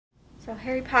So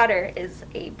Harry Potter is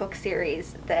a book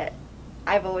series that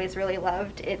I've always really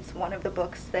loved. It's one of the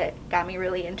books that got me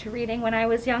really into reading when I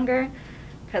was younger,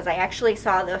 because I actually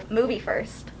saw the movie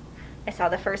first. I saw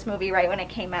the first movie right when it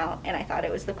came out, and I thought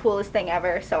it was the coolest thing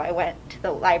ever, so I went to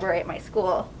the library at my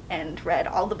school and read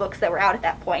all the books that were out at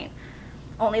that point.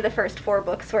 Only the first 4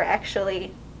 books were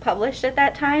actually published at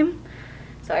that time,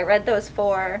 so I read those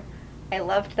 4. I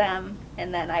loved them,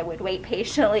 and then I would wait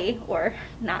patiently, or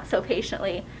not so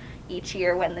patiently, each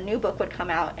year when the new book would come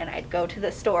out, and I'd go to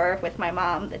the store with my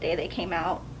mom the day they came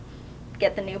out,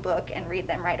 get the new book, and read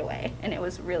them right away. And it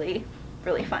was really,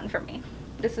 really fun for me.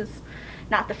 This is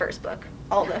not the first book.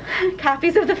 All the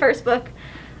copies of the first book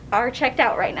are checked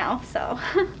out right now, so.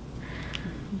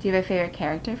 Do you have a favorite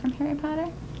character from Harry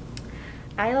Potter?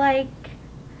 I like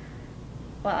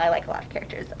a lot of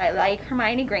characters. I like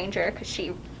Hermione Granger, because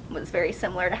she was very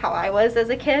similar to how I was as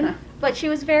a kid. Huh. But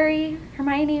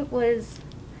Hermione was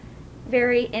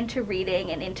very into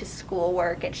reading and into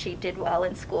schoolwork, and she did well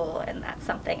in school, and that's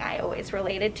something I always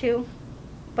related to.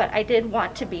 But I did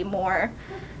want to be more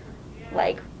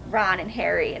like Ron and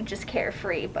Harry and just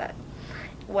carefree, but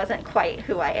it wasn't quite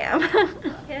who I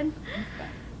am.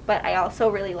 But I also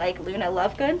really like Luna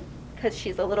Lovegood, because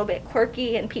she's a little bit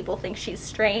quirky and people think she's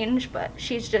strange, but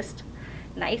she's just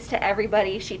nice to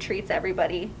everybody. She treats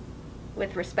everybody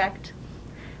with respect.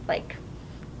 Like,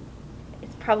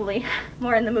 it's probably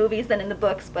more in the movies than in the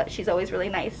books, but she's always really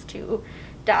nice to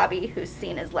Dobby, who's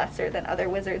seen as lesser than other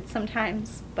wizards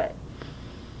sometimes, but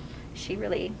she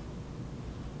really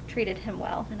treated him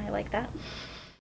well, and I like that.